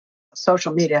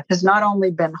social media has not only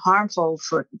been harmful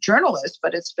for journalists,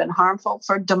 but it's been harmful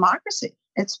for democracy.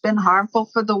 It's been harmful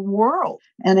for the world.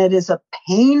 And it is a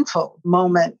painful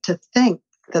moment to think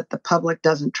that the public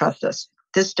doesn't trust us.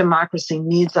 This democracy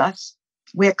needs us.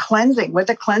 We're cleansing. We're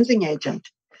the cleansing agent.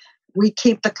 We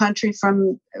keep the country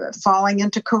from falling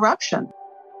into corruption.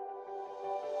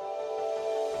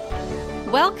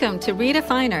 Welcome to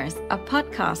Redefiners, a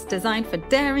podcast designed for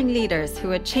daring leaders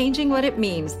who are changing what it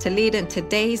means to lead in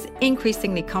today's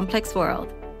increasingly complex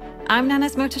world. I'm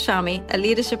Nanas Motashami, a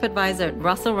leadership advisor at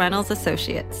Russell Reynolds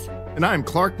Associates. And I'm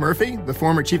Clark Murphy, the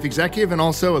former chief executive and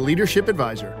also a leadership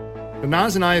advisor.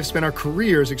 Naz and I have spent our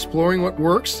careers exploring what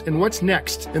works and what's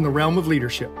next in the realm of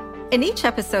leadership. In each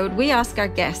episode, we ask our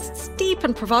guests deep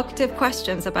and provocative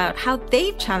questions about how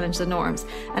they've challenged the norms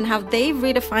and how they've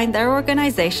redefined their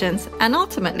organizations and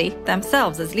ultimately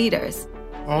themselves as leaders.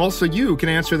 Also, you can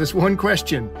answer this one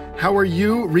question. How are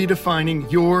you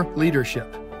redefining your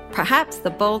leadership? Perhaps the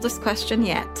boldest question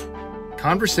yet.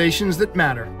 Conversations that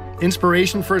matter.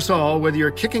 Inspiration for us all, whether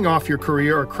you're kicking off your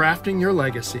career or crafting your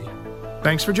legacy.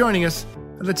 Thanks for joining us.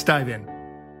 Let's dive in.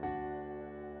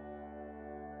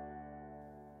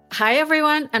 Hi,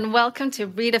 everyone, and welcome to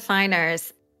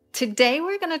Redefiners. Today,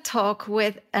 we're going to talk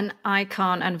with an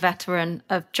icon and veteran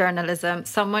of journalism,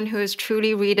 someone who has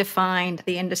truly redefined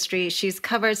the industry. She's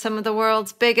covered some of the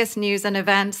world's biggest news and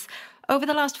events over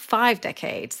the last 5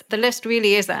 decades. The list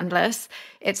really is endless.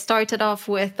 It started off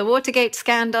with the Watergate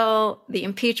scandal, the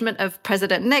impeachment of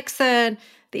President Nixon,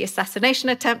 the assassination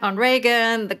attempt on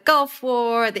Reagan, the Gulf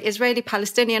War, the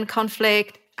Israeli-Palestinian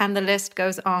conflict, and the list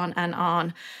goes on and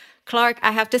on. Clark,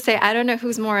 I have to say, I don't know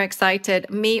who's more excited,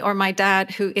 me or my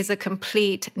dad, who is a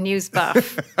complete news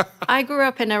buff. I grew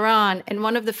up in Iran in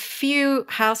one of the few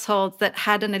households that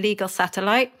had an illegal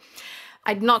satellite.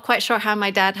 I'm not quite sure how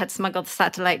my dad had smuggled the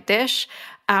satellite dish,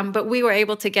 but we were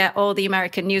able to get all the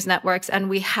American news networks and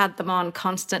we had them on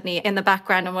constantly in the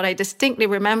background. And what I distinctly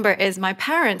remember is my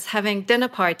parents having dinner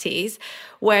parties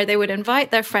where they would invite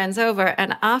their friends over,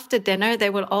 and after dinner, they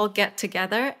will all get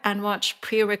together and watch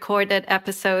pre-recorded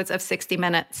episodes of 60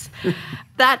 Minutes.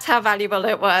 That's how valuable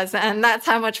it was, and that's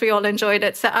how much we all enjoyed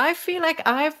it. So I feel like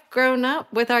I've grown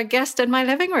up with our guest in my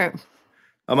living room.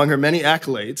 Among her many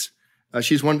accolades,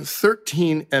 she's won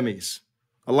 13 Emmys,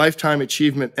 a Lifetime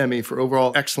Achievement Emmy for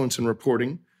overall excellence in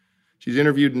reporting. She's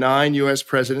interviewed 9 U.S.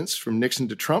 presidents from Nixon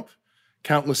to Trump,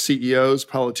 countless CEOs,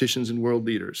 politicians, and world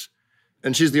leaders.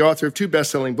 And she's the author of 2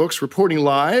 best-selling books, reporting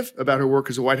live about her work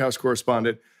as a White House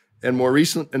correspondent, and more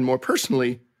recent and more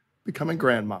personally, becoming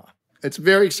grandma. It's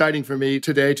very exciting for me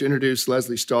today to introduce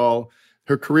Lesley Stahl.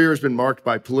 Her career has been marked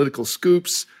by political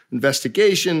scoops,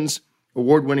 investigations,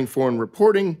 award-winning foreign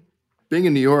reporting. Being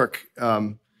in New York,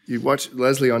 you watch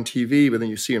Lesley on TV, but then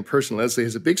you see in person, Lesley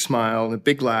has a big smile and a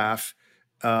big laugh,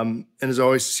 and is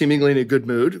always seemingly in a good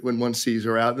mood when one sees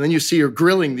her out. And then you see her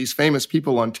grilling these famous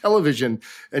people on television,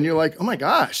 and you're like, oh my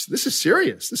gosh, this is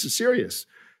serious. This is serious.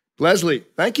 Lesley,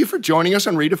 thank you for joining us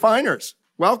on Redefiners.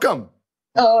 Welcome.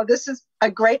 Oh, this is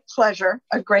a great pleasure,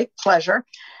 And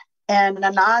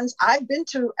Anand, I've been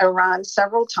to Iran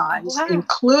several times,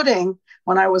 including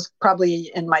when I was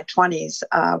probably in my 20s.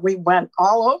 We went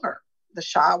all over. The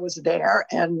Shah was there,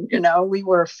 and, we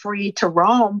were free to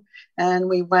roam, and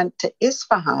we went to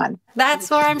Isfahan. That's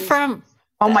where I'm from.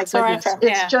 Oh, my goodness.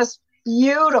 It's just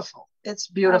beautiful. It's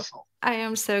beautiful. I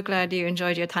am so glad you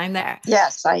enjoyed your time there.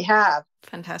 Yes, I have.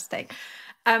 Fantastic.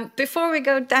 Before we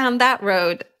go down that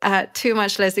road too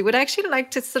much, Lesley, would actually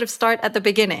like to sort of start at the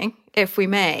beginning, if we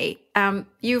may.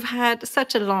 You've had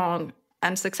such a long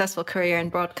and successful career in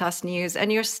broadcast news,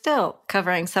 and you're still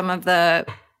covering some of the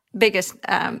biggest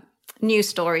news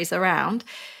stories around.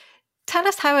 Tell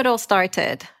us how it all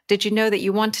started. Did you know that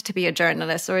you wanted to be a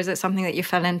journalist, or is it something that you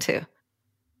fell into?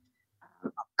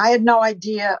 I had no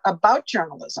idea about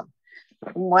journalism.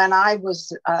 When I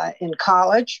was in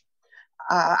college,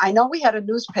 I know we had a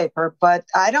newspaper, but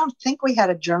I don't think we had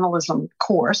a journalism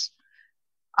course.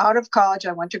 Out of college,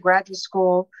 I went to graduate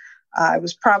school. I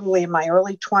was probably in my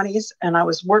early 20s, and I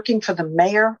was working for the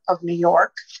mayor of New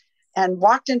York, and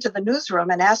walked into the newsroom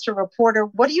and asked a reporter,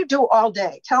 what do you do all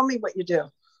day? Tell me what you do.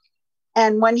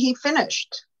 And when he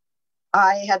finished,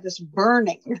 I had this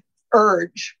burning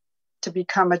urge to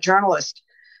become a journalist,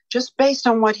 just based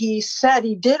on what he said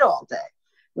he did all day,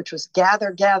 which was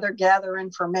gather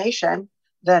information,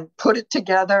 then put it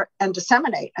together and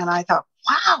disseminate. And I thought,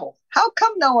 wow, how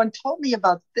come no one told me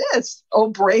about this? Oh,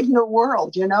 brave new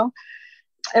world,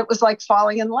 It was like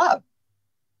falling in love.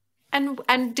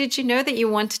 And did you know that you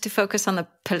wanted to focus on the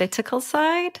political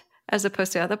side as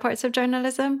opposed to other parts of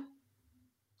journalism?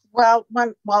 Well,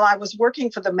 while I was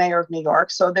working for the mayor of New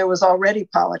York, so there was already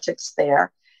politics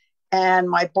there. And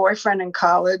my boyfriend in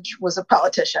college was a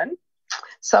politician.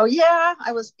 So, yeah,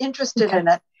 I was interested in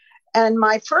it. And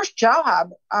my first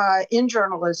job in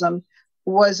journalism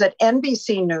was at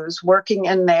NBC News, working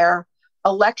in their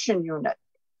election unit.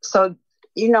 So,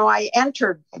 I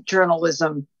entered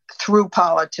journalism through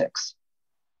politics.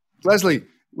 Lesley,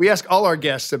 we ask all our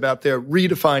guests about their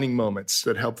redefining moments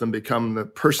that helped them become the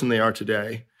person they are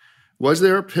today. Was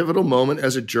there a pivotal moment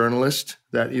as a journalist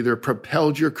that either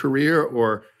propelled your career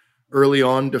or early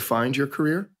on defined your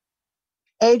career?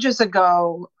 Ages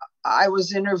ago, I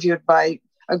was interviewed by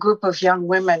a group of young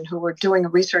women who were doing a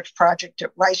research project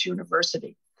at Rice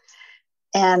University.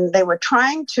 And they were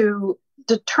trying to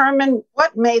determine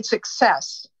what made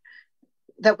success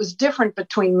that was different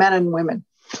between men and women.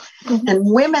 Mm-hmm.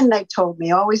 And women, they told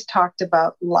me, always talked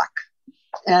about luck.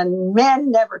 And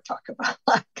men never talk about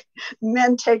luck.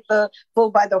 Men take the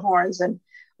bull by the horns, and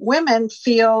women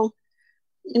feel,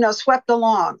 swept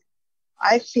along.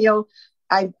 I feel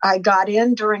I got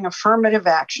in during affirmative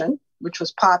action, which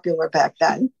was popular back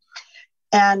then.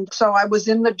 And so I was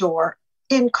in the door,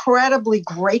 incredibly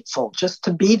grateful just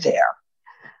to be there.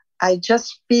 I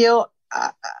just feel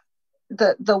I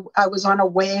was on a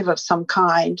wave of some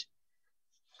kind.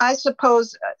 I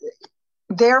suppose,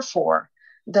 therefore,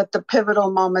 that the pivotal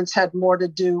moments had more to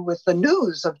do with the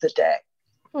news of the day.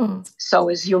 So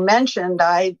as you mentioned,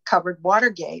 I covered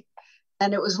Watergate,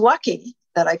 and it was lucky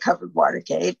that I covered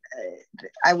Watergate.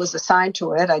 I was assigned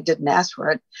to it. I didn't ask for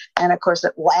it. And of course,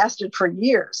 it lasted for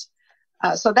years.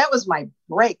 So that was my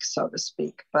break, so to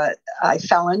speak, but I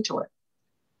fell into it.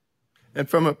 And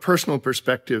from a personal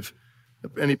perspective,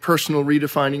 any personal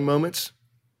redefining moments?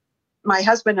 My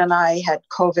husband and I had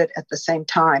COVID at the same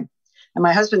time. And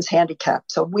my husband's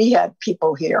handicapped, so we had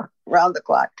people here around the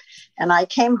clock. And I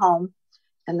came home,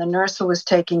 and the nurse who was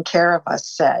taking care of us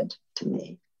said to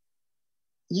me,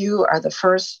 "You are the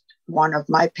first one of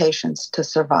my patients to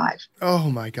survive." Oh,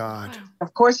 my God.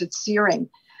 Of course, it's searing.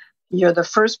 You're the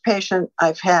first patient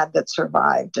I've had that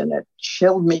survived, and it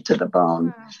chilled me to the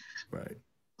bone. Right.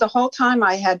 The whole time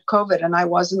I had COVID, and I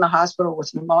was in the hospital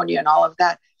with pneumonia and all of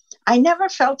that, I never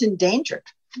felt endangered.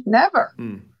 Never.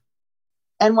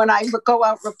 And when I go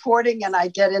out reporting and I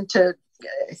get into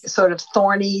sort of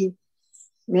thorny,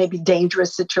 maybe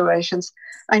dangerous situations,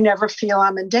 I never feel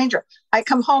I'm in danger. I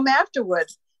come home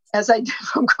afterward, as I did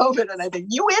from COVID, and I think,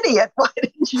 you idiot, why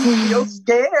didn't you feel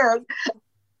scared?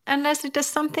 And Lesley, does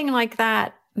something like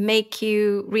that make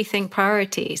you rethink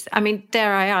priorities? I mean,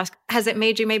 dare I ask, has it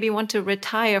made you maybe want to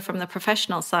retire from the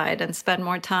professional side and spend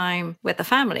more time with the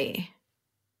family?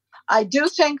 I do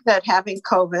think that having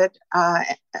COVID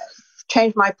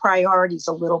changed my priorities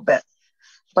a little bit,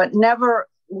 but never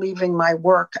leaving my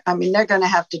work. I mean, they're going to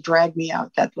have to drag me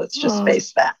out. Let's just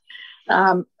face that.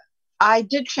 I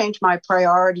did change my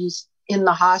priorities in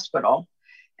the hospital.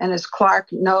 And as Clark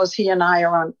knows, he and I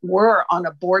were on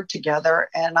a board together,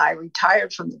 and I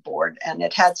retired from the board. And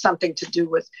it had something to do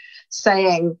with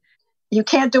saying, you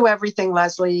can't do everything,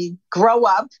 Lesley. Grow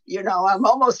up. I'm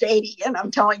almost 80, and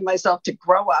I'm telling myself to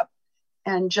grow up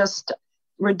and just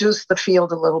reduce the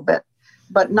field a little bit,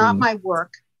 but not my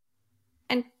work.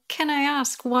 And can I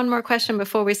ask one more question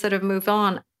before we sort of move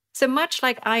on? So much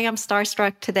like I am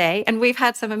starstruck today, and we've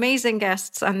had some amazing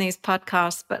guests on these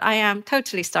podcasts, but I am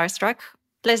totally starstruck.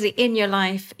 Lesley, in your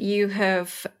life, you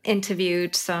have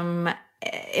interviewed some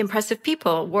impressive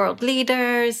people, world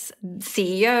leaders,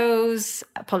 CEOs,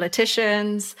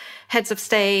 politicians, heads of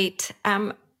state.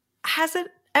 Has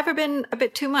it ever been a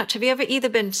bit too much? Have you ever either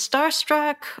been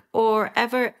starstruck or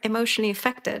ever emotionally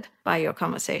affected by your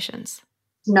conversations?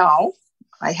 No,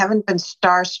 I haven't been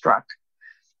starstruck,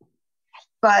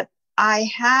 but I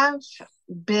have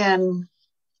been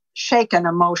shaken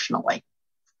emotionally.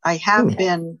 I have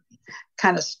been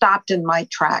kind of stopped in my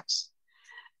tracks.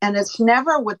 And it's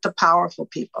never with the powerful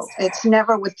people. It's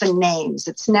never with the names.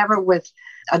 It's never with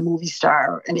a movie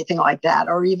star or anything like that,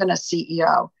 or even a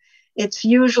CEO. It's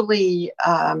usually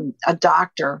a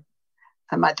doctor.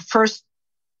 The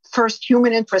first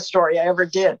human interest story I ever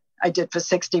did, I did for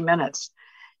 60 Minutes.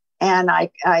 And I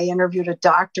interviewed a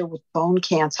doctor with bone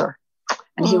cancer.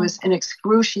 And he was in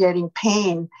excruciating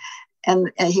pain.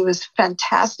 And he was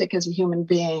fantastic as a human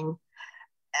being.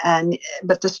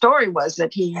 But the story was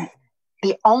that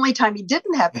the only time he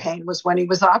didn't have pain was when he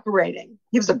was operating.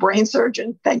 He was a brain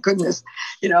surgeon, thank goodness,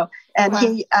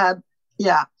 and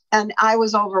and I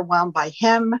was overwhelmed by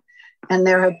him. And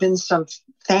there have been some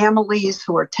families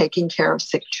who are taking care of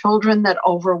sick children that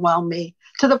overwhelm me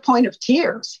to the point of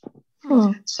tears.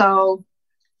 So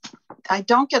I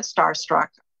don't get starstruck.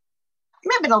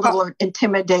 Maybe a little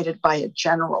intimidated by a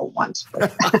general once.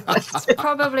 That's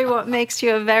probably what makes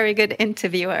you a very good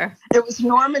interviewer. It was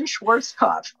Norman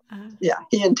Schwarzkopf. Yeah,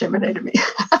 he intimidated me.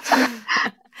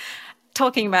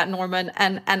 Talking about Norman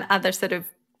and other sort of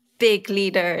big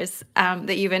leaders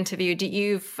that you've interviewed,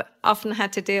 you've often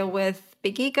had to deal with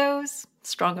big egos,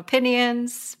 strong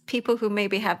opinions, people who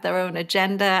maybe have their own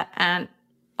agenda and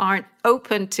aren't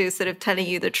open to sort of telling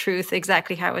you the truth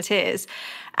exactly how it is.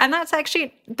 And that's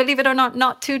actually, believe it or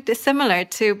not too dissimilar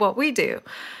to what we do.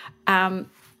 I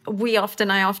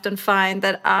often find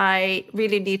that I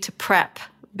really need to prep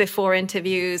before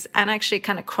interviews and actually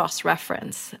kind of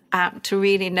cross-reference to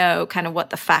really know kind of what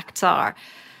the facts are.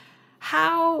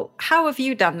 How have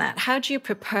you done that? How do you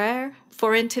prepare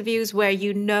for interviews where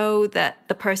you know that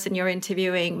the person you're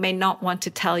interviewing may not want to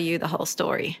tell you the whole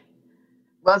story?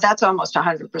 Well, that's almost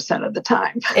 100% of the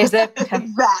time. Is it?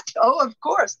 Of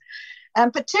course.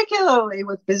 And particularly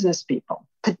with business people,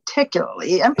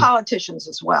 and politicians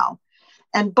as well.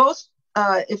 And both,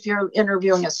 if you're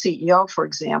interviewing a CEO, for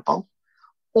example,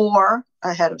 or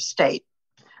a head of state,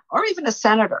 or even a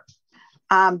senator,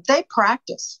 they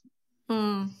practice.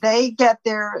 They get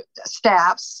their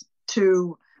staffs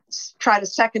to try to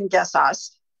second guess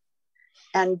us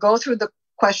and go through the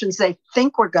questions they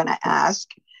think we're going to ask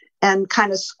and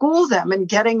kind of school them in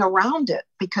getting around it,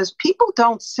 because people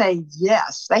don't say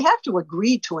yes. They have to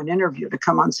agree to an interview to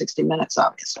come on 60 Minutes,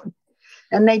 obviously.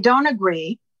 And they don't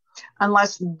agree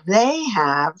unless they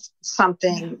have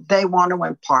something they want to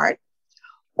impart,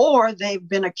 or they've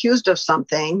been accused of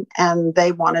something and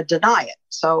they want to deny it.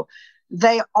 So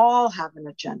they all have an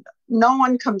agenda. No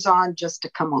one comes on just to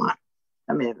come on.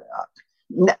 I mean,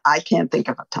 I can't think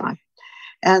of a time.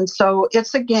 And so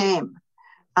it's a game.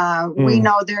 We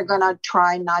know they're going to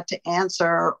try not to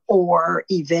answer or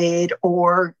evade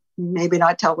or maybe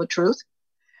not tell the truth.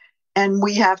 And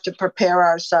we have to prepare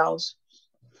ourselves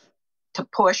to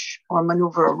push or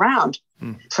maneuver around.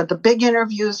 For the big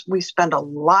interviews, we spend a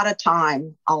lot of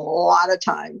time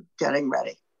getting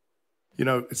ready. You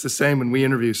know, it's the same when we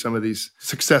interview some of these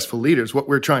successful leaders. What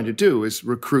we're trying to do is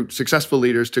recruit successful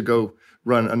leaders to go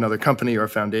run another company or a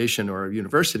foundation or a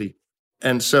university.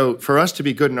 And so for us to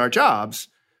be good in our jobs,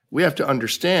 we have to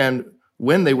understand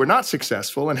when they were not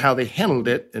successful and how they handled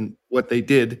it and what they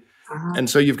did. And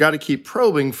so you've got to keep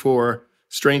probing for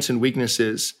strengths and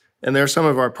weaknesses. And there are some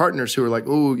of our partners who are like,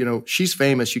 oh, you know, she's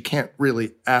famous. You can't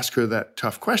really ask her that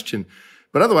tough question.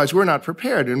 But otherwise, we're not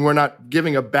prepared and we're not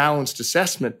giving a balanced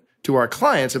assessment to our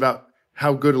clients about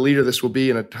how good a leader this will be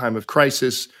in a time of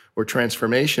crisis or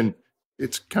transformation.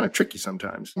 It's kind of tricky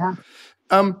sometimes. Yeah.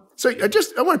 So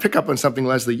I want to pick up on something,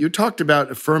 Lesley. You talked about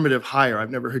affirmative hire.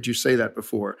 I've never heard you say that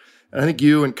before. And I think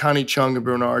you and Connie Chung and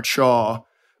Bernard Shaw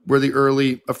were the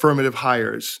early affirmative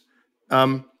hires.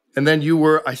 And then you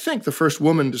were, I think, the first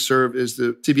woman to serve as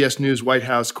the CBS News White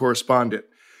House correspondent.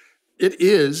 It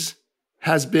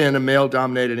has been a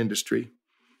male-dominated industry.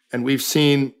 And we've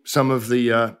seen some of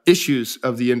the issues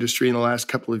of the industry in the last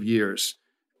couple of years.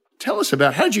 Tell us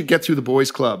about, how did you get through the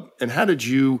boys' club? And how did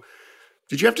you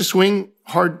have to swing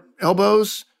hard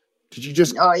elbows? Did you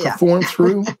just perform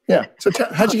through? Yeah. So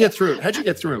how'd you get through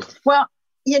it? Well,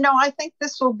 you know, I think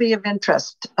this will be of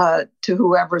interest to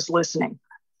whoever's listening.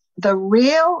 The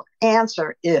real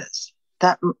answer is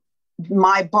that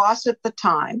my boss at the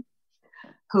time,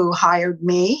 who hired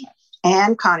me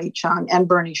and Connie Chung and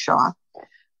Bernie Shaw,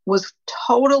 was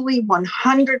totally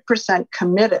 100%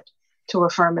 committed to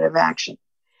affirmative action.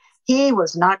 He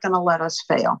was not going to let us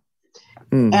fail.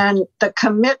 And the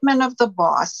commitment of the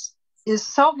boss is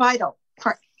so vital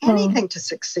for anything to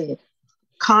succeed.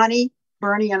 Connie,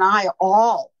 Bernie, and I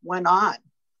all went on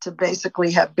to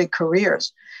basically have big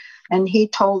careers. And he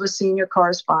told the senior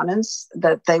correspondents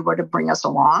that they were to bring us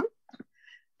along,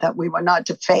 that we were not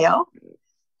to fail.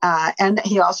 And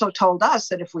he also told us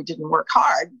that if we didn't work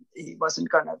hard, he wasn't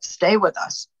going to stay with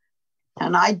us.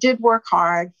 And I did work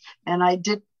hard, and I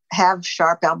did have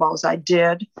sharp elbows. I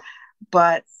did.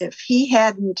 But if he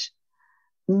hadn't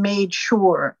made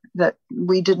sure that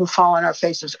we didn't fall on our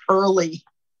faces early,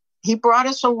 he brought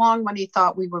us along when he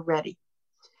thought we were ready.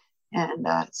 And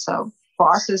so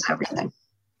boss is everything.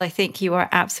 I think you are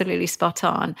absolutely spot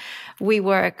on. We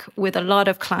work with a lot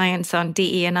of clients on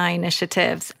DE&I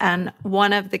initiatives. And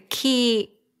one of the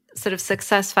key sort of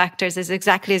success factors is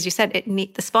exactly as you said,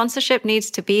 the sponsorship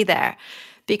needs to be there.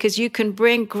 Because you can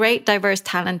bring great diverse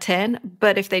talent in,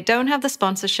 but if they don't have the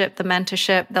sponsorship, the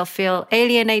mentorship, they'll feel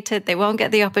alienated, they won't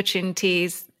get the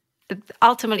opportunities,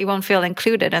 ultimately won't feel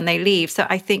included, and they leave. So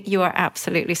I think you are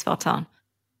absolutely spot on.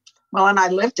 Well, and I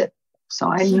lived it, so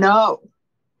I know.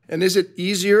 And is it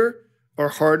easier are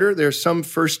harder. There's some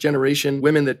first-generation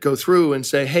women that go through and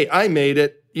say, hey, I made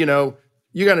it. You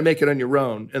got to make it on your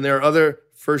own. And there are other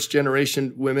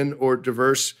first-generation women or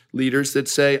diverse leaders that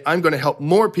say, I'm going to help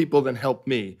more people than help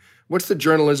me. What's the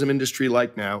journalism industry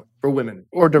like now for women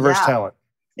or diverse talent?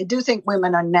 I do think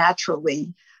women are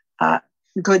naturally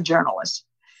good journalists.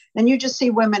 And you just see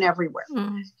women everywhere.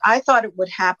 I thought it would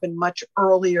happen much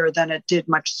earlier than it did,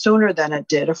 much sooner than it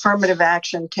did. Affirmative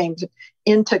action came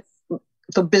into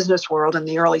the business world in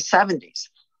the early 70s.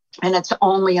 And it's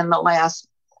only in the last,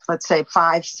 let's say,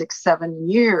 5, 6, 7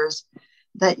 years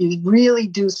that you really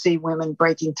do see women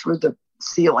breaking through the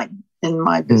ceiling in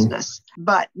my business.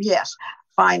 But yes,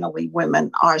 finally,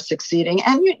 women are succeeding.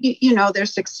 And, they're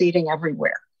succeeding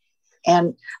everywhere.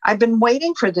 And I've been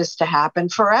waiting for this to happen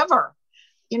forever.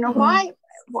 Why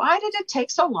did it take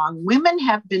so long? Women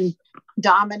have been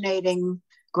dominating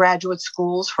graduate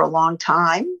schools for a long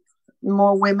time.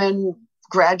 More women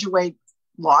graduate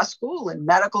law school and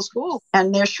medical school,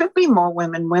 and there should be more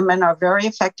women. Women are very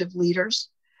effective leaders.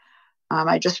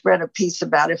 I just read a piece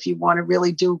about if you want to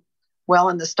really do well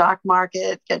in the stock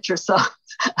market, get yourself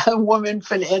a woman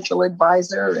financial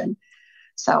advisor. And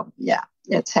so, yeah,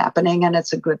 it's happening and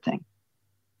it's a good thing.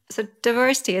 So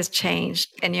diversity has changed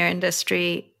in your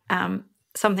industry.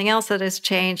 Something else that has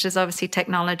changed is obviously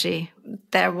technology.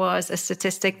 There was a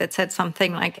statistic that said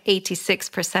something like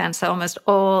 86%, so almost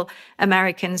all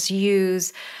Americans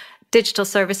use digital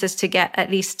services to get at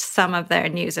least some of their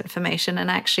news information. And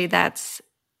actually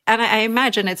and I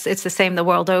imagine it's the same the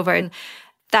world over. And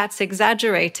that's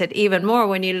exaggerated even more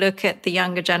when you look at the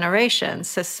younger generation.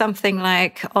 So something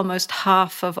like almost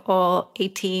half of all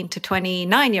 18 to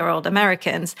 29-year-old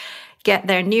Americans get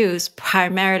their news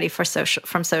primarily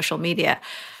from social media.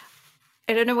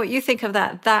 I don't know what you think of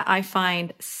that. That I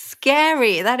find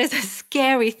scary. That is a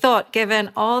scary thought,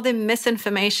 given all the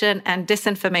misinformation and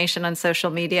disinformation on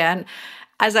social media. And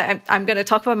as I'm going to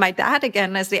talk about my dad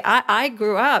again, Lesley, I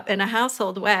grew up in a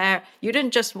household where you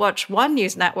didn't just watch one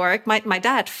news network. My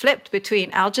dad flipped between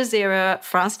Al Jazeera,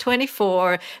 France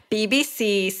 24,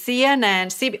 BBC, CNN,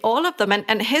 CB, all of them.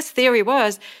 And his theory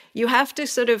was you have to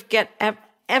sort of get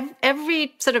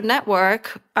every sort of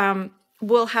network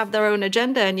will have their own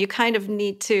agenda, and you kind of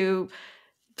need to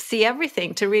see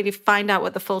everything to really find out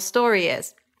what the full story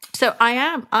is. So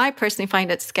I personally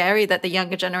find it scary that the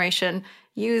younger generation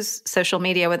use social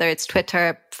media, whether it's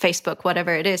Twitter, Facebook,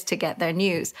 whatever it is, to get their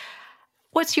news.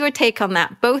 What's your take on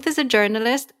that, both as a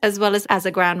journalist as well as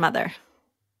a grandmother?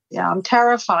 Yeah, I'm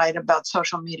terrified about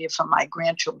social media for my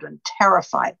grandchildren,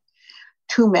 terrified.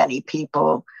 Too many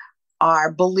people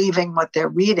are believing what they're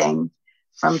reading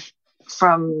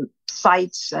from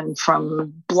sites and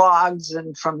from blogs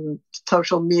and from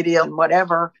social media and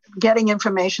whatever, getting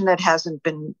information that hasn't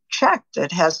been checked,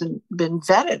 that hasn't been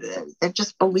vetted. They're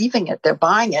just believing it. They're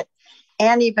buying it.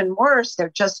 And even worse, they're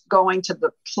just going to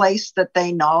the place that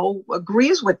they know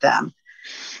agrees with them.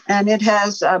 And it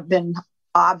has been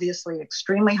obviously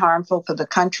extremely harmful for the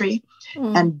country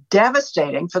and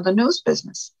devastating for the news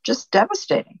business, just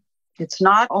devastating. It's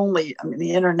not only,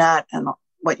 the internet and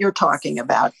what you're talking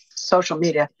about, social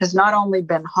media, has not only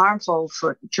been harmful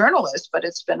for journalists, but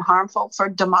it's been harmful for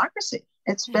democracy.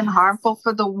 It's been harmful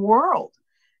for the world.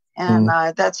 And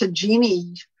that's a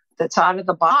genie that's out of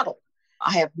the bottle.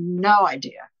 I have no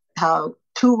idea how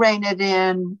to rein it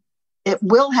in. It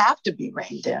will have to be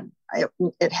reined in.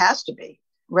 It has to be.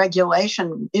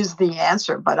 Regulation is the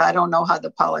answer, but I don't know how the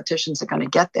politicians are going to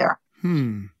get there.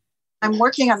 I'm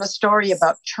working on a story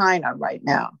about China right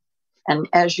now. And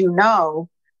as you know,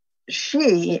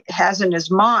 Xi has in his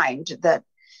mind that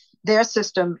their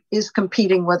system is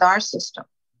competing with our system,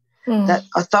 that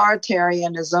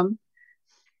authoritarianism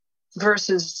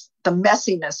versus the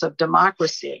messiness of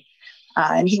democracy.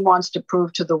 And he wants to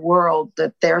prove to the world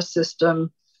that their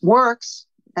system works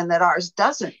and that ours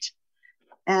doesn't.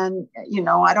 And,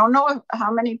 I don't know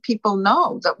how many people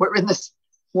know that we're in this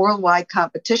worldwide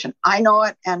competition. I know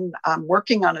it, and I'm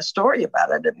working on a story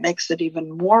about it. It makes it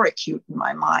even more acute in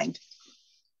my mind.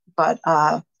 But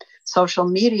social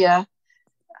media,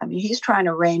 he's trying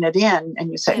to rein it in,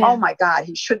 and you say, oh my God,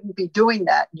 he shouldn't be doing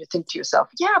that. And you think to yourself,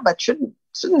 yeah, but shouldn't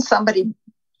somebody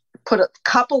put a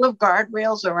couple of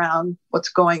guardrails around what's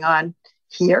going on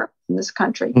here in this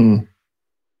country?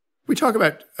 We talk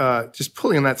about just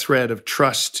pulling on that thread of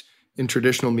trust in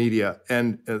traditional media.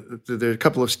 And there are a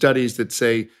couple of studies that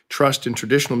say trust in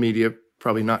traditional media,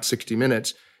 probably not 60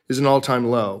 Minutes, is an all-time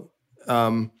low.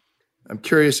 I'm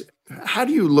curious, how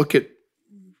do you look at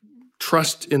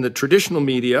trust in the traditional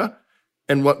media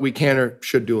and what we can or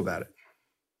should do about it?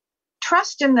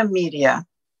 Trust in the media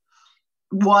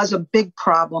was a big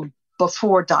problem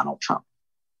before Donald Trump.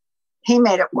 He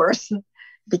made it worse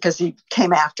because he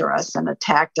came after us and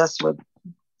attacked us with,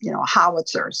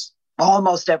 howitzers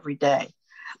almost every day.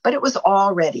 But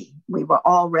we were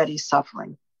already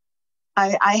suffering.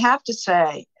 I have to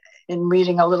say, in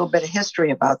reading a little bit of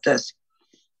history about this,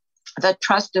 that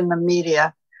trust in the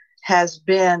media has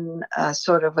been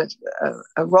sort of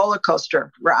a roller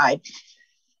coaster ride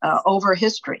over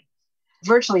history.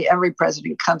 Virtually every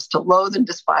president comes to loathe and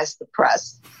despise the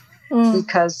press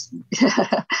because,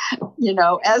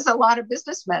 as a lot of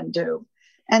businessmen do.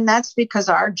 And that's because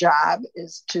our job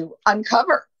is to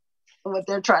uncover what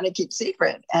they're trying to keep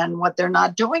secret and what they're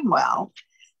not doing well.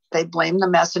 They blame the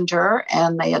messenger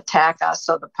and they attack us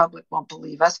so the public won't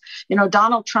believe us.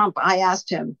 Donald Trump, I asked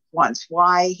him once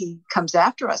why he comes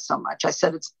after us so much. I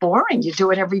said, it's boring. You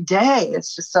do it every day.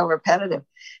 It's just so repetitive.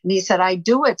 And he said, I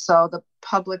do it so the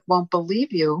public won't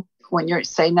believe you when you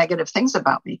say negative things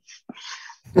about me.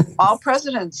 All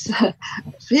presidents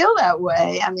feel that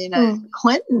way. I mean,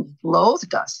 Clinton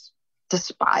loathed us,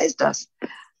 despised us.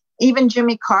 Even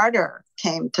Jimmy Carter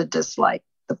came to dislike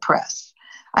the press.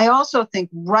 I also think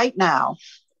right now,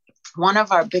 one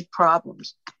of our big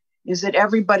problems is that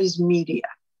everybody's media,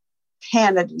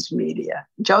 Kennedy's media,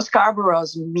 Joe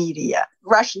Scarborough's media,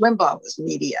 Rush Limbaugh's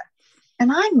media,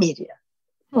 and I'm media.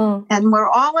 And we're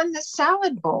all in this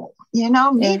salad bowl,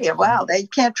 media. Well, they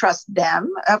can't trust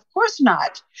them. Of course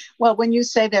not. Well, when you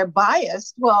say they're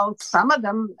biased, well, some of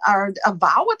them are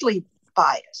avowedly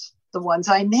biased. The ones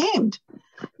I named,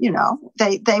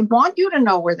 they want you to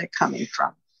know where they're coming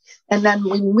from. And then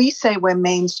when we say we're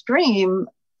mainstream,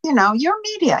 you're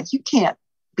media. You can't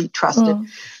be trusted.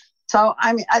 So,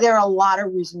 there are a lot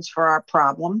of reasons for our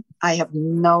problem. I have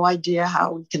no idea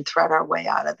how we can thread our way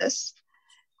out of this.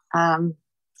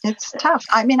 It's tough.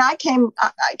 I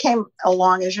came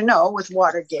along, as you know, with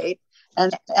Watergate.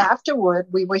 And afterward,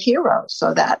 we were heroes.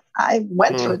 So that I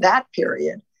went through that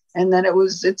period. And then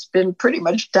it's been pretty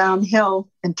much downhill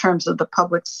in terms of the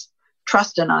public's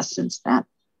trust in us since then.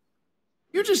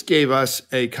 You just gave us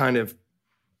a kind of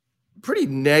pretty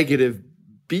negative,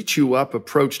 beat you up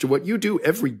approach to what you do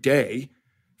every day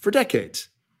for decades.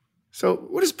 So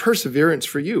what is perseverance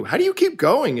for you? How do you keep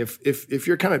going if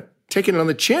you're kind of taking it on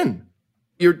the chin?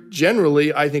 You're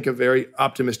generally, I think, a very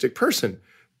optimistic person.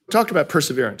 Talk about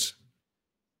perseverance.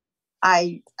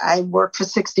 I work for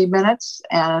 60 Minutes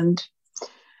and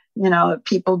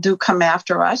people do come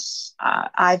after us.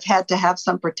 I've had to have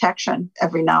some protection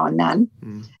every now and then,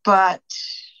 but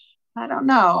I don't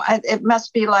know. It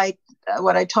must be like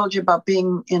what I told you about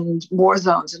being in war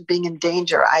zones and being in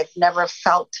danger. I've never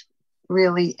felt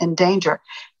really in danger.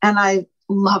 And I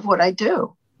love what I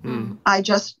do. I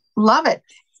just love it.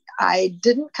 I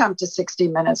didn't come to 60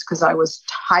 Minutes because I was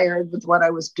tired with what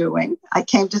I was doing. I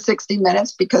came to 60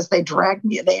 Minutes because they dragged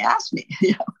me. They asked me.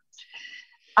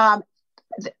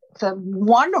 The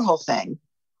wonderful thing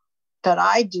that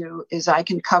I do is I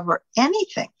can cover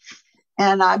anything,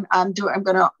 and I'm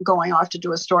going off to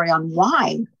do a story on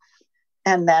wine,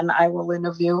 and then I will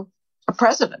interview a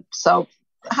president. So,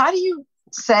 how do you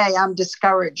say I'm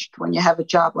discouraged when you have a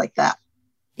job like that?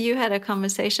 You had a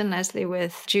conversation, Lesley,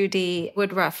 with Judy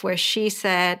Woodruff, where she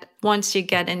said once you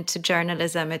get into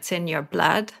journalism, it's in your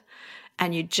blood,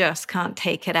 and you just can't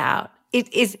take it out.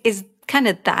 It is kind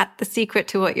of that the secret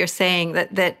to what you're saying,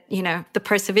 that the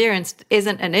perseverance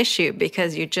isn't an issue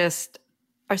because you just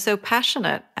are so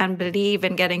passionate and believe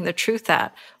in getting the truth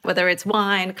out, whether it's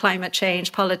wine, climate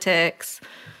change, politics.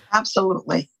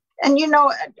 Absolutely. And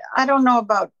I don't know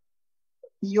about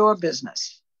your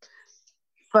business,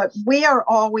 but we are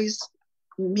always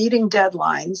meeting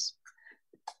deadlines.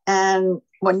 And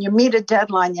when you meet a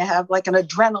deadline, you have like an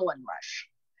adrenaline rush.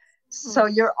 So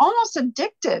you're almost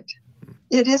addicted.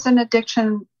 It is an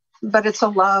addiction, but it's a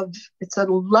love. It's a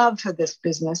love for this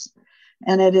business.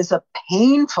 And it is a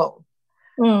painful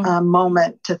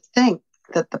moment to think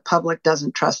that the public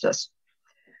doesn't trust us.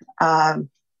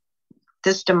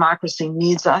 This democracy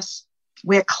needs us.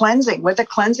 We're cleansing. We're the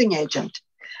cleansing agent.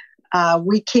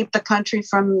 We keep the country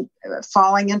from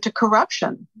falling into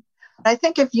corruption. I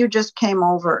think if you just came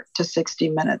over to 60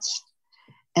 Minutes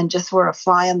and just were a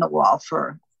fly on the wall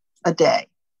for a day,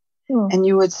 and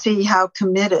you would see how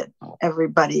committed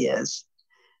everybody is.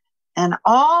 And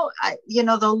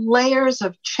the layers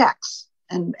of checks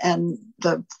and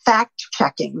the fact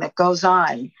checking that goes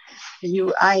on,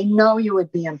 I know you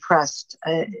would be impressed.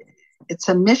 It's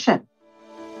a mission.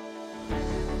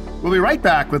 We'll be right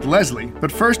back with Lesley,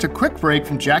 but first a quick break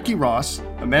from Jackie Ross,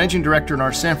 a managing director in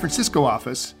our San Francisco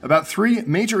office, about 3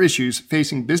 major issues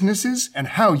facing businesses and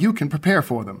how you can prepare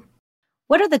for them.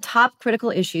 What are the top critical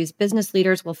issues business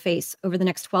leaders will face over the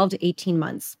next 12 to 18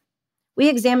 months? We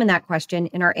examined that question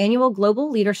in our annual Global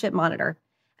Leadership Monitor,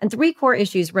 and 3 core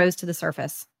issues rose to the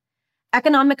surface: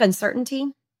 economic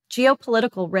uncertainty,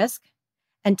 geopolitical risk,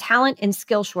 and talent and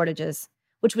skill shortages,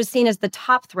 which was seen as the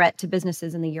top threat to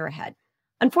businesses in the year ahead.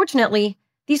 Unfortunately,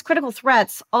 these critical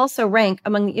threats also rank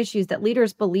among the issues that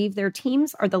leaders believe their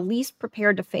teams are the least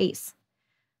prepared to face.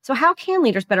 So how can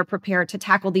leaders better prepare to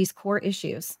tackle these core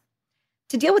issues?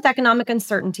 To deal with economic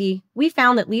uncertainty, we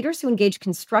found that leaders who engage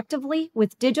constructively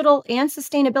with digital and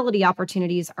sustainability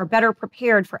opportunities are better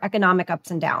prepared for economic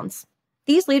ups and downs.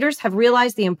 These leaders have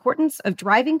realized the importance of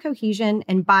driving cohesion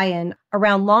and buy-in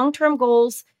around long-term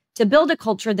goals to build a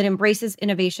culture that embraces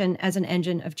innovation as an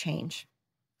engine of change.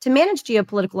 To manage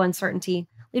geopolitical uncertainty,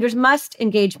 leaders must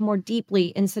engage more deeply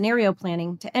in scenario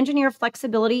planning to engineer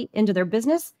flexibility into their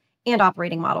business and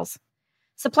operating models.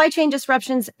 Supply chain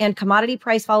disruptions and commodity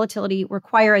price volatility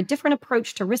require a different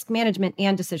approach to risk management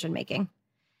and decision-making.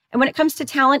 And when it comes to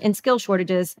talent and skill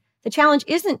shortages, the challenge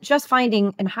isn't just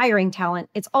finding and hiring talent,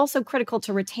 it's also critical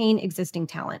to retain existing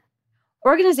talent.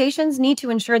 Organizations need to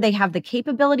ensure they have the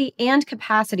capability and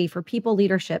capacity for people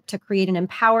leadership to create an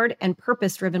empowered and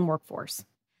purpose-driven workforce.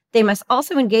 They must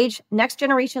also engage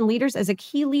next-generation leaders as a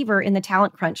key lever in the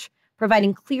talent crunch,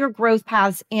 providing clear growth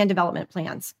paths and development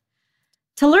plans.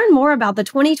 To learn more about the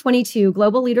 2022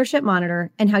 Global Leadership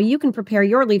Monitor and how you can prepare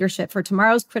your leadership for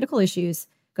tomorrow's critical issues,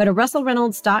 go to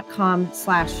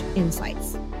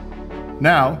russellreynolds.com/insights.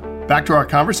 Now, back to our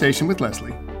conversation with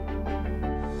Lesley.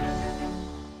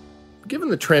 Given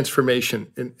the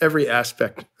transformation in every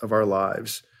aspect of our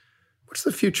lives, what's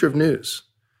the future of news?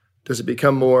 Does it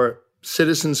become more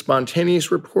citizen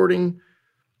spontaneous reporting?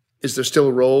 Is there still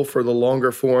a role for the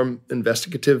longer form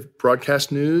investigative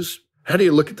broadcast news? How do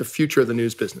you look at the future of the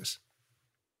news business?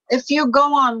 If you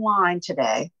go online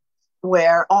today,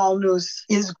 where all news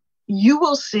is, you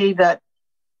will see that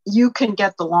you can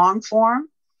get the long form.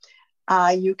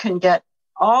 You can get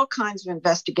all kinds of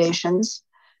investigations.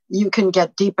 You can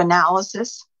get deep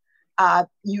analysis.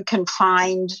 You can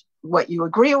find what you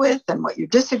agree with and what you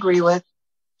disagree with.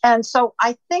 And so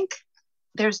I think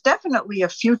there's definitely a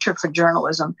future for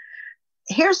journalism.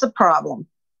 Here's the problem.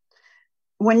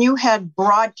 When you had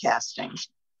broadcasting,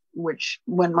 which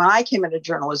when I came into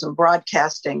journalism,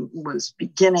 broadcasting was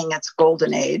beginning its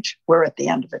golden age. We're at the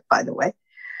end of it, by the way.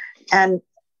 And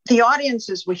the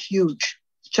audiences were huge,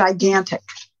 gigantic.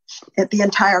 The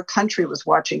entire country was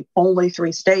watching only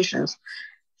 3 stations.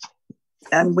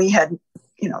 And we had,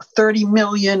 30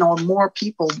 million or more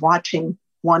people watching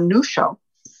one news show.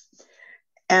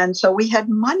 And so we had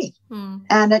money.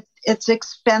 And it's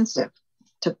expensive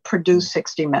to produce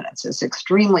 60 Minutes. It's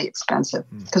extremely expensive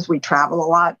because we travel a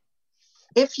lot.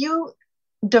 If you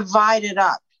divide it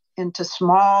up into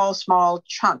small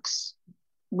chunks,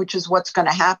 which is what's going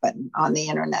to happen on the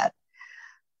internet,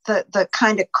 the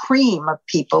kind of cream of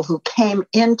people who came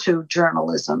into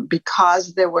journalism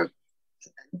because there were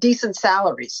decent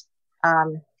salaries,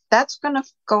 that's going to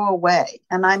go away.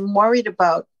 And I'm worried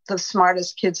about the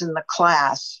smartest kids in the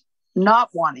class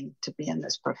not wanting to be in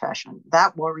this profession.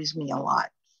 That worries me a lot.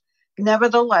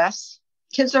 Nevertheless,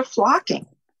 kids are flocking,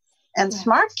 and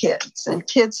smart kids and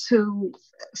kids who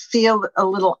feel a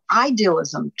little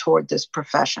idealism toward this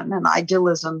profession. And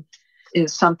idealism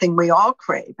is something we all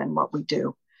crave in what we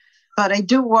do. But I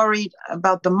do worry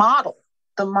about the model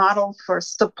for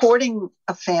supporting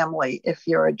a family if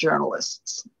you're a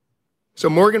journalist. So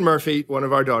Morgan Murphy, one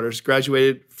of our daughters,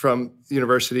 graduated from the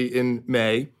university in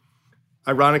May.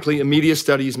 Ironically, a media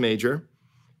studies major,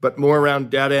 but more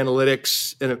around data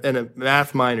analytics and a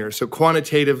math minor. So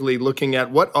quantitatively looking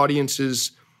at what audiences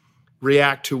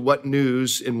react to what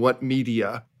news in what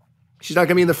media. She's not going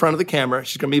to be in the front of the camera.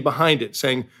 She's going to be behind it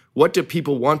saying, what do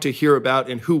people want to hear about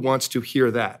and who wants to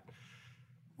hear that?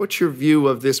 What's your view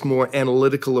of this more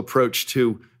analytical approach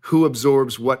to who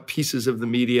absorbs what pieces of the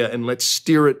media and let's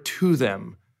steer it to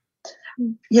them?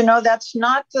 That's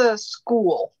not the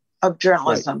school of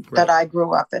journalism that I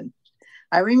grew up in.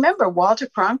 I remember Walter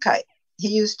Cronkite. He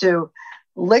used to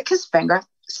lick his finger,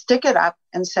 stick it up,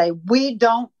 and say, we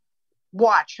don't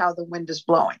watch how the wind is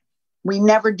blowing. We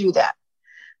never do that.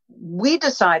 We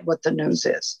decide what the news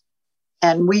is,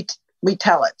 and we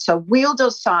tell it. So we'll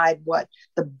decide what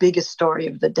the biggest story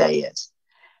of the day is,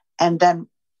 and then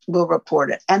we'll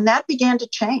report it. And that began to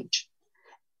change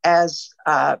as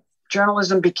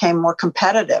journalism became more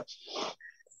competitive.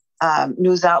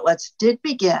 News outlets did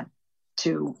begin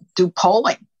to do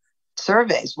polling,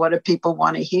 surveys. What do people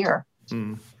want to hear?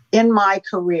 In my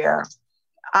career,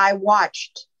 I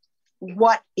watched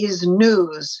what is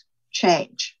news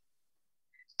change,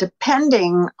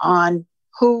 depending on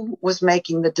who was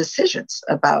making the decisions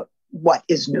about what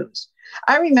is news.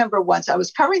 I remember once I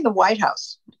was covering the White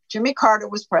House. Jimmy Carter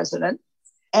was president.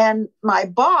 And my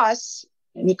boss,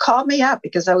 and he called me up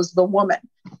because I was the woman.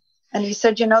 And he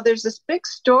said, there's this big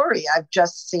story I've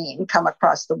just seen come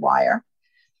across the wire,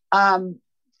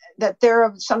 that there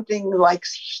are something like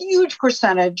huge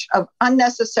percentage of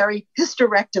unnecessary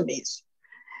hysterectomies.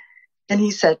 And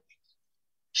he said,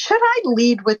 should I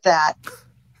lead with that?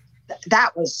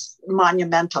 That was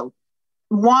monumental.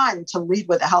 One, to lead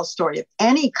with a health story of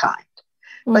any kind.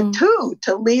 But two,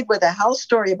 to lead with a health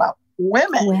story about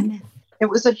women. It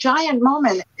was a giant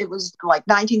moment. It was like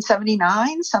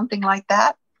 1979, something like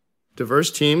that.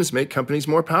 Diverse teams make companies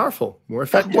more powerful, more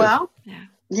effective. Well,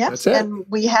 yes, and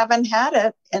we haven't had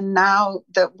it. And now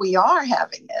that we are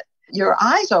having it, your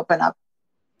eyes open up.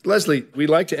 Lesley, we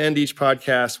like to end each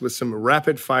podcast with some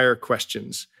rapid fire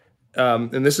questions.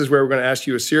 And this is where we're going to ask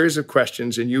you a series of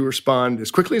questions and you respond as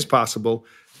quickly as possible,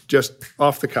 just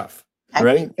off the cuff.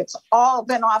 Ready? It's all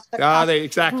been off the cuff.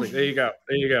 Exactly. There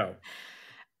you go.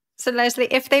 So, Lesley,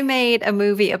 if they made a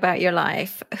movie about your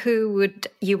life, who would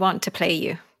you want to play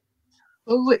you?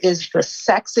 Who is the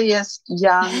sexiest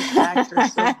young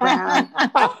actress around?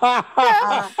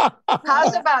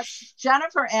 How's about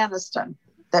Jennifer Aniston?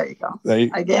 There you go.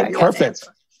 I gave you perfect.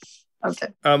 An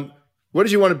answer. Okay. What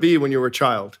did you want to be when you were a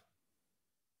child?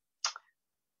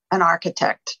 An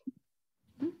architect.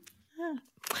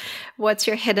 What's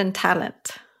your hidden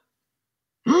talent?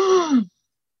 Well,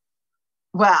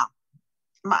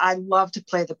 I love to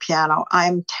play the piano.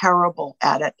 I'm terrible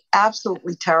at it.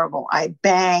 Absolutely terrible. I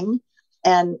bang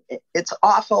and it's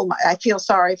awful. I feel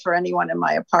sorry for anyone in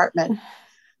my apartment.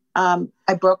 I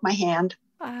broke my hand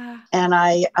and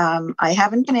I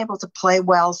haven't been able to play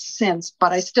well since,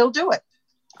 but I still do it.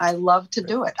 I love to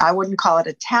do it. I wouldn't call it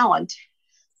a talent,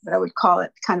 but I would call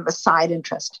it kind of a side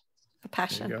interest. A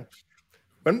passion. There you go.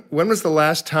 When was the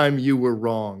last time you were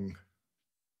wrong?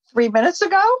 3 minutes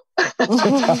ago?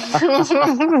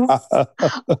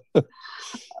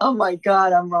 Oh my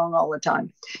God, I'm wrong all the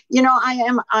time.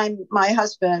 My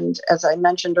husband, as I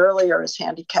mentioned earlier, is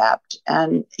handicapped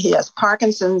and he has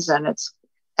Parkinson's, and it's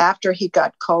after he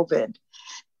got COVID,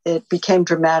 it became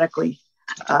dramatically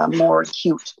more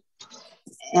acute.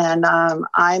 And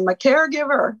I'm a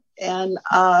caregiver, and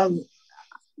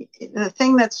the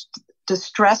thing that's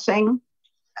distressing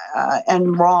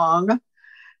and wrong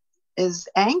is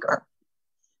anger.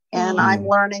 And I'm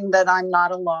learning that I'm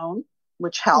not alone,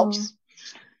 which helps.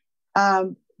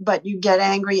 But you get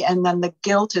angry and then the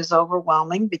guilt is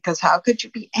overwhelming, because how could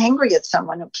you be angry at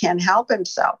someone who can't help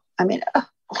himself? I mean,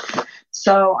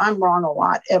 so I'm wrong a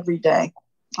lot every day,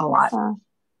 a lot. Are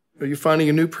you finding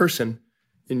a new person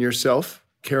in yourself,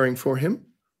 caring for him?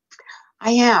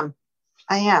 I am.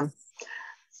 I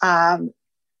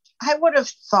would have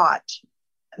thought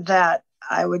that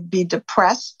I would be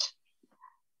depressed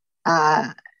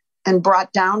and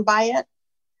brought down by it.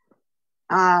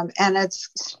 And it's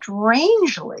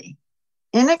strangely,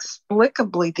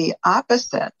 inexplicably the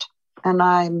opposite. And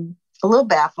I'm a little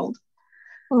baffled.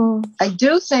 I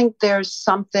do think there's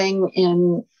something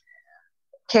in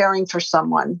caring for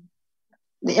someone.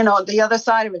 The other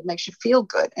side of it makes you feel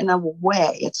good in a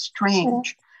way. It's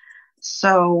strange.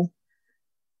 So,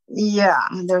 yeah,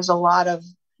 there's a lot of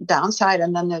downside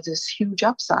and then there's this huge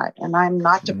upside. And I'm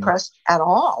not depressed at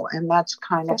all. And that's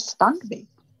kind of stunned me.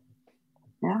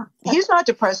 Yeah. He's not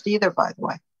depressed either, by the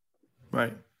way.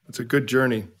 Right. It's a good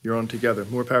journey you're on together.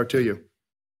 More power to you.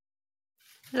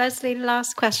 Lesley,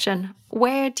 last question.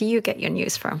 Where do you get your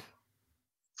news from?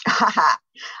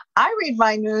 I read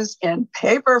my news in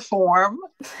paper form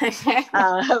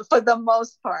for the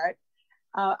most part.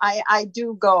 I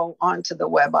do go onto the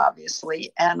web,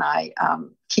 obviously, and I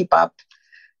keep up,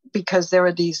 because there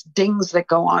are these dings that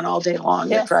go on all day long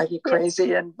that drive you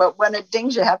crazy. But when it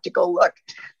dings, you have to go look.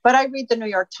 But I read the New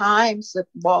York Times, the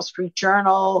Wall Street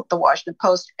Journal, the Washington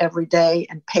Post every day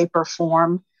in paper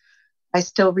form. I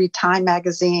still read Time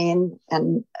Magazine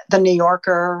and the New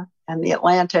Yorker and the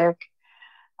Atlantic.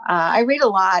 I read a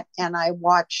lot, and I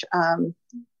watch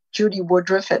Judy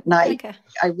Woodruff at night. Okay.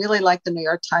 I really like the New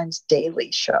York Times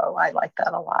Daily Show. I like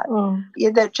that a lot.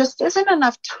 There just isn't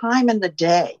enough time in the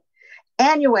day.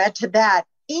 And you add to that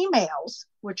emails,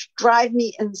 which drive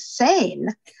me insane.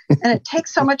 And it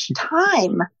takes so much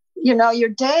time. Your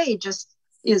day just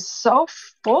is so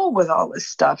full with all this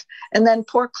stuff. And then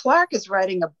poor Clark is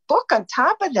writing a book on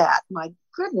top of that. My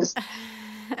goodness.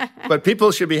 But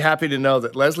people should be happy to know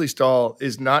that Lesley Stahl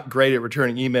is not great at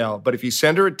returning email. But if you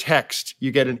send her a text,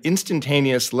 you get an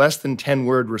instantaneous, less than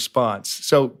 10-word response.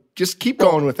 So just keep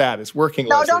going with that. It's working,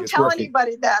 No, Lesley. Don't tell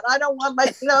anybody that. I don't want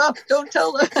don't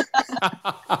tell them.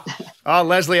 Oh,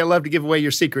 Lesley, I love to give away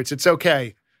your secrets. It's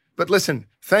okay. But listen,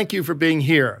 thank you for being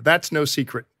here. That's no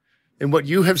secret. And what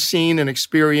you have seen and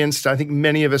experienced, I think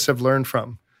many of us have learned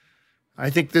from.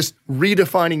 I think this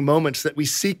redefining moments that we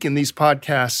seek in these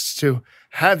podcasts to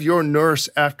have your nurse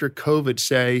after COVID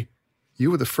say, you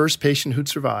were the first patient who'd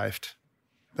survived.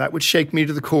 That would shake me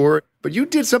to the core, but you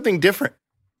did something different.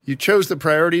 You chose the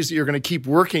priorities that you're going to keep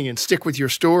working and stick with your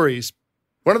stories.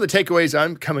 One of the takeaways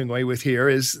I'm coming away with here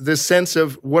is this sense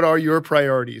of what are your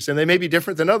priorities? And they may be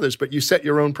different than others, but you set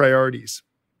your own priorities.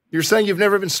 You're saying you've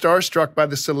never been starstruck by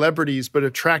the celebrities, but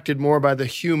attracted more by the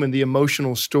human, the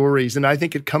emotional stories. And I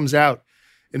think it comes out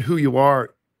in who you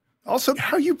are. Also,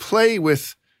 how you play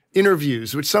with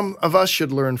interviews, which some of us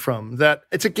should learn from, that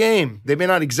it's a game. They may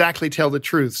not exactly tell the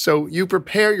truth. So you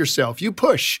prepare yourself, you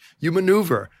push, you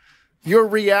maneuver. Your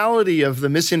reality of the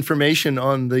misinformation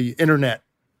on the internet,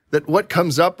 that what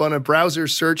comes up on a browser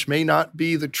search may not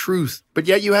be the truth, but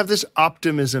yet you have this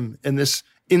optimism and this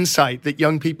insight that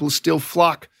young people still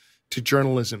flock to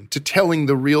journalism, to telling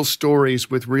the real stories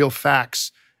with real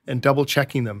facts and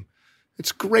double-checking them.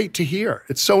 It's great to hear.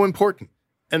 It's so important.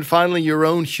 And finally, your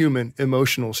own human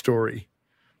emotional story,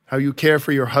 how you care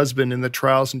for your husband in the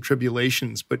trials and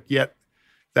tribulations, but yet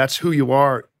that's who you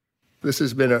are. This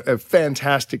has been a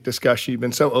fantastic discussion. You've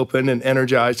been so open and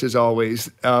energized as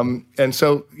always. And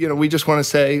so, we just want to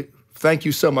say thank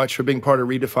you so much for being part of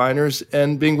Redefiners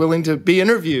and being willing to be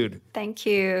interviewed. Thank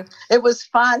you. It was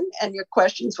fun, and your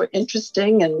questions were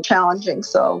interesting and challenging,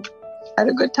 so I had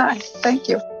a good time. Thank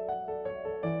you.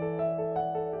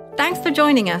 Thanks for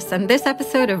joining us on this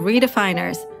episode of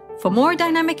Redefiners. For more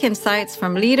dynamic insights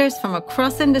from leaders from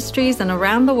across industries and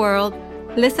around the world,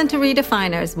 listen to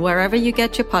Redefiners wherever you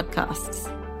get your podcasts.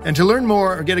 And to learn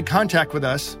more or get in contact with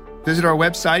us, visit our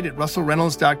website at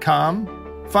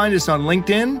russellreynolds.com, find us on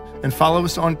LinkedIn, and follow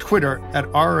us on Twitter at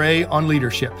RA on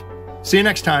Leadership. See you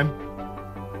next time.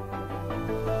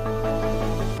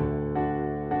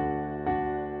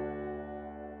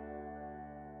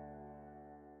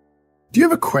 Do you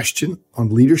have a question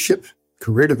on leadership,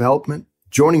 career development,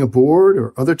 joining a board,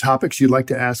 or other topics you'd like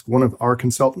to ask one of our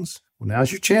consultants? Well,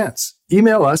 now's your chance.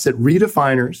 Email us at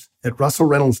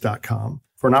redefiners@russellreynolds.com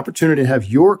for an opportunity to have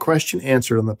your question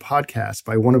answered on the podcast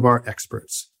by one of our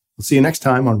experts. We'll see you next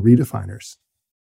time on Redefiners.